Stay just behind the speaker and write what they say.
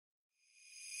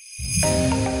We're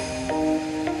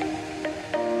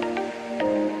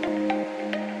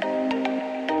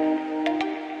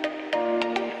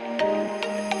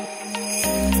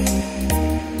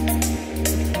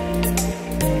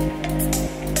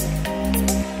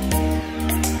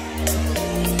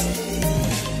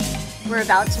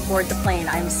about to board the plane.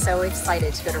 I'm so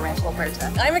excited to go to Rancho La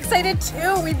Puerta. I'm excited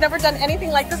too. We've never done anything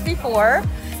like this before.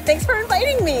 Thanks for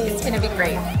inviting me. It's gonna be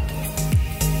great.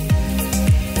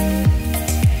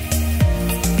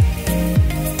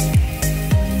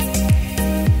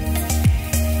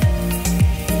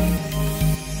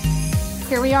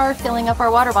 Here we are filling up our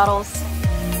water bottles.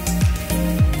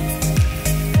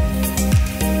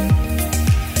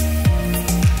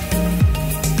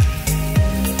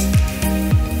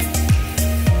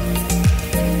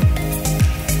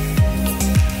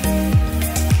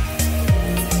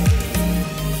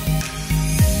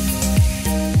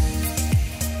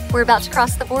 We're about to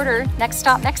cross the border. Next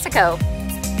stop, Mexico.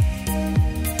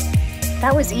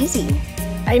 That was easy.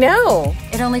 I know.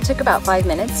 It only took about 5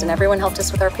 minutes and everyone helped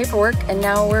us with our paperwork, and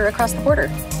now we're across the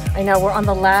border. I know, we're on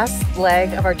the last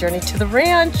leg of our journey to the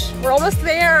ranch. We're almost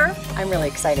there. I'm really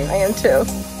excited. I am too.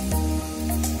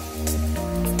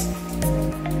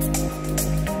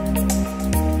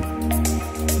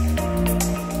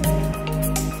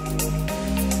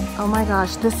 Oh my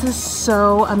gosh, this is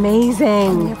so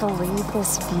amazing. Can you believe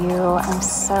this view? I'm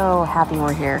so happy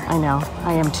we're here. I know,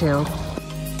 I am too.